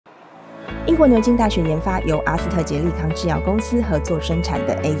英国牛津大学研发由阿斯特捷利康制药公司合作生产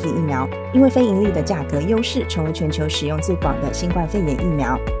的 AZ 疫苗，因为非盈利的价格优势，成为全球使用最广的新冠肺炎疫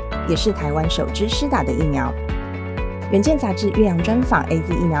苗，也是台湾首支施打的疫苗。远见杂志越洋专访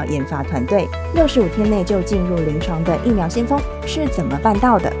AZ疫苗研发团队，65天内就进入临床的疫苗先锋是怎么办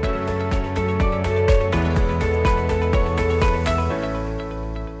到的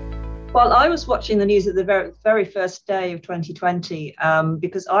？Well, I was watching the news at the very first day of 2020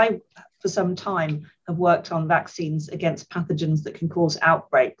 because I, for some time, have worked on vaccines against pathogens that can cause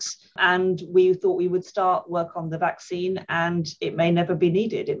outbreaks. And we thought we would start work on the vaccine and it may never be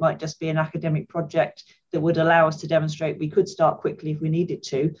needed. It might just be an academic project that would allow us to demonstrate we could start quickly if we needed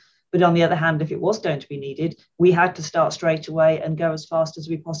to. But on the other hand, if it was going to be needed, we had to start straight away and go as fast as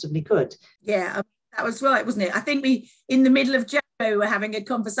we possibly could. Yeah, that was right, wasn't it? I think in the middle of January, we were having a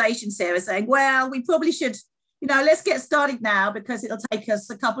conversation, Sarah, saying, well, we probably should, let's get started now because it'll take us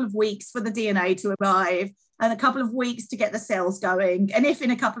a couple of weeks for the DNA to arrive and a couple of weeks to get the cells going. And if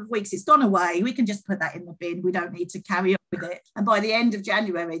in a couple of weeks it's gone away, we can just put that in the bin. We don't need to carry on with it. And by the end of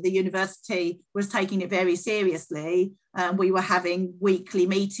January, the university was taking it very seriously. We were having weekly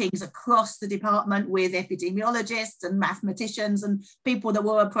meetings across the department with epidemiologists and mathematicians and people that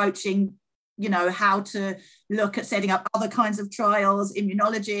were approaching how to look at setting up other kinds of trials,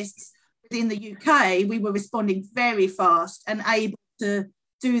 immunologists. Within the UK, we were responding very fast and able to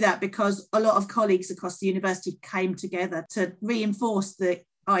do that because a lot of colleagues across the university came together to reinforce the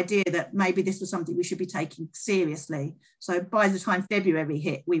idea that maybe this was something we should be taking seriously. So by the time February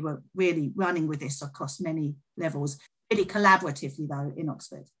hit, we were really running with this across many levels, really collaboratively though in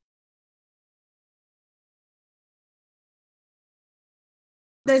Oxford.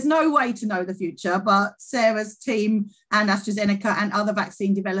 There's no way to know the future, but Sarah's team and AstraZeneca and other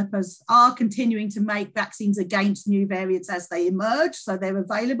vaccine developers are continuing to make vaccines against new variants as they emerge. So they're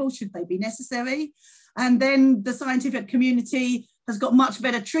available should they be necessary. And then the scientific community has got much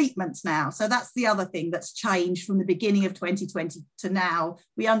better treatments now. So that's the other thing that's changed from the beginning of 2020 to now.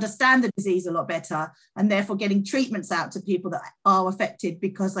 We understand the disease a lot better and therefore getting treatments out to people that are affected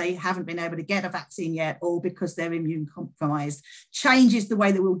because they haven't been able to get a vaccine yet or because they're immune compromised changes the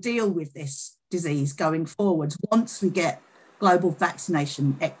way that we'll deal with this disease going forwards once we get global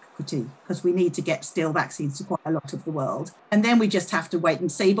vaccination equity, because we need to get still vaccines to quite a lot of the world. And then we just have to wait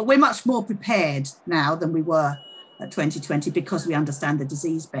and see. But we're much more prepared now than we were at 2020 because we understand the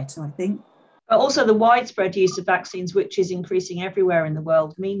disease better, I think. But also the widespread use of vaccines, which is increasing everywhere in the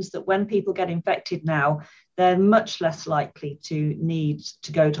world, means that when people get infected now, they're much less likely to need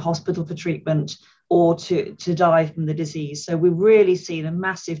to go to hospital for treatment or to die from the disease. So we've really seen a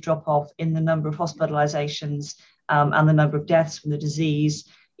massive drop off in the number of hospitalizations and the number of deaths from the disease,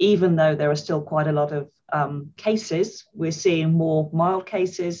 even though there are still quite a lot of cases. We're seeing more mild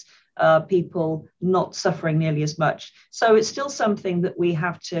cases, people not suffering nearly as much. So it's still something that we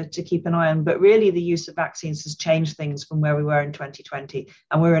have to keep an eye on. But really, the use of vaccines has changed things from where we were in 2020.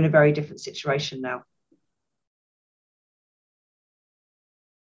 And we're in a very different situation now.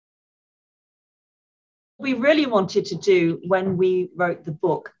 What we really wanted to do when we wrote the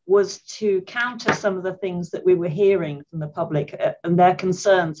book was to counter some of the things that we were hearing from the public and their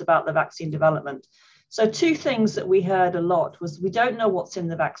concerns about the vaccine development. So two things that we heard a lot was we don't know what's in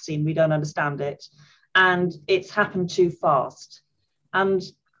the vaccine, we don't understand it, and it's happened too fast. And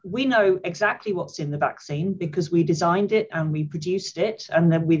we know exactly what's in the vaccine because we designed it and we produced it,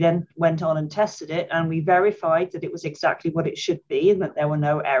 and then we went on and tested it and we verified that it was exactly what it should be and that there were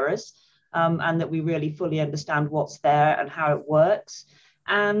no errors. And that we really fully understand what's there and how it works.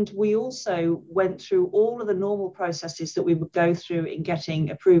 And we also went through all of the normal processes that we would go through in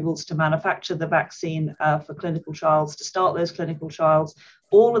getting approvals to manufacture the vaccine for clinical trials, to start those clinical trials.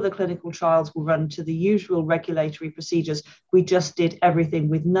 All of the clinical trials will run to the usual regulatory procedures. We just did everything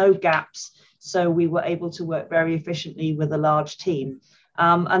with no gaps. So we were able to work very efficiently with a large team.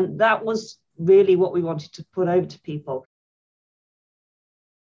 And that was really what we wanted to put over to people.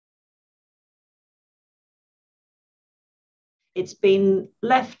 It's been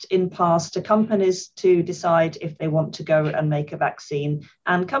left in past to companies to decide if they want to go and make a vaccine,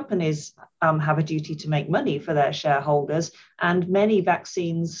 and companies have a duty to make money for their shareholders, and many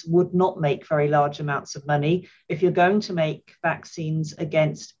vaccines would not make very large amounts of money. If you're going to make vaccines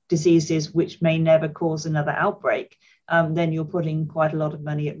against diseases which may never cause another outbreak, then you're putting quite a lot of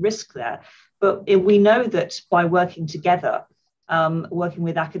money at risk there. But we know that by working together, working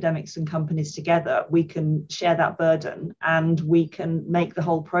with academics and companies together, we can share that burden and we can make the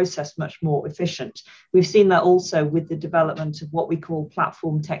whole process much more efficient. We've seen that also with the development of what we call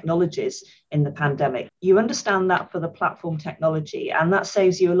platform technologies in the pandemic. You understand that for the platform technology, and that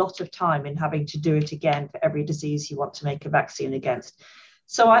saves you a lot of time in having to do it again for every disease you want to make a vaccine against.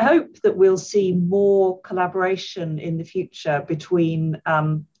 So I hope that we'll see more collaboration in the future between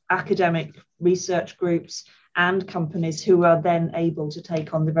academic research groups and companies who are then able to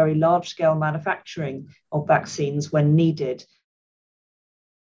take on the very large-scale manufacturing of vaccines when needed.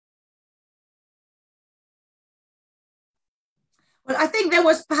 Well, I think there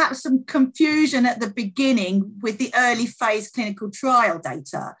was perhaps some confusion at the beginning with the early phase clinical trial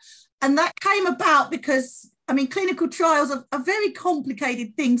data. And that came about because, I mean, clinical trials are very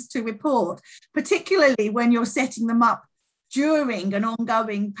complicated things to report, particularly when you're setting them up during an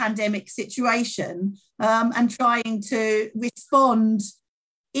ongoing pandemic situation and trying to respond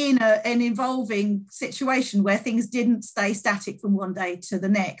in an evolving situation where things didn't stay static from one day to the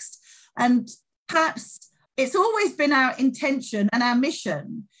next. And perhaps it's always been our intention and our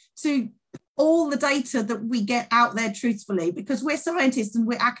mission to all the data that we get out there truthfully, because we're scientists and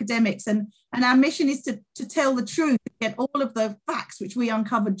we're academics, and our mission is to tell the truth, get all of the facts which we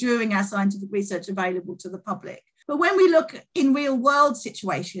uncover during our scientific research available to the public. But when we look in real world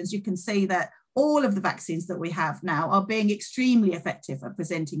situations, you can see that all of the vaccines that we have now are being extremely effective at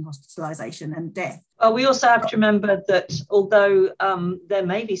preventing hospitalization and death. Well, we also have to remember that although there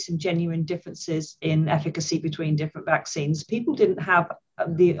may be some genuine differences in efficacy between different vaccines, people didn't have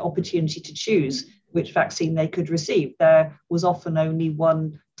the opportunity to choose which vaccine they could receive. There was often only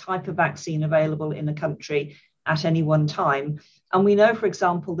one type of vaccine available in a country at any one time. And we know, for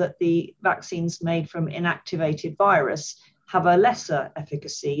example, that the vaccines made from inactivated virus have a lesser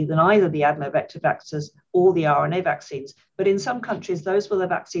efficacy than either the adenovector vectors or the RNA vaccines. But in some countries, those were the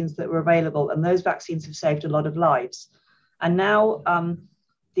vaccines that were available, and those vaccines have saved a lot of lives. And now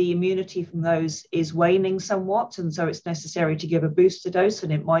the immunity from those is waning somewhat, and so it's necessary to give a booster dose,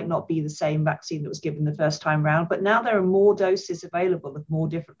 and it might not be the same vaccine that was given the first time round. But now there are more doses available of more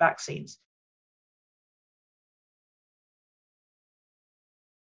different vaccines.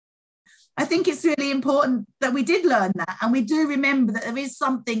 I think it's really important that we did learn that, and we do remember that there is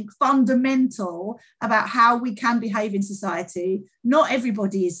something fundamental about how we can behave in society. Not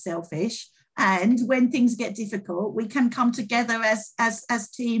everybody is selfish, and when things get difficult, we can come together as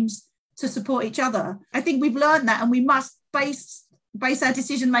teams to support each other. I think we've learned that, and we must base our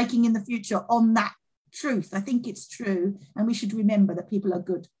decision making in the future on that truth. I think it's true, and we should remember that people are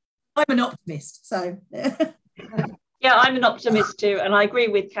good. I'm an optimist, so. Yeah, I'm an optimist too, and I agree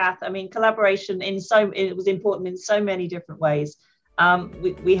with Kath. I mean, collaboration it was important in so many different ways.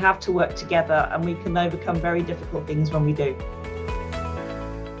 We have to work together, and we can overcome very difficult things when we do.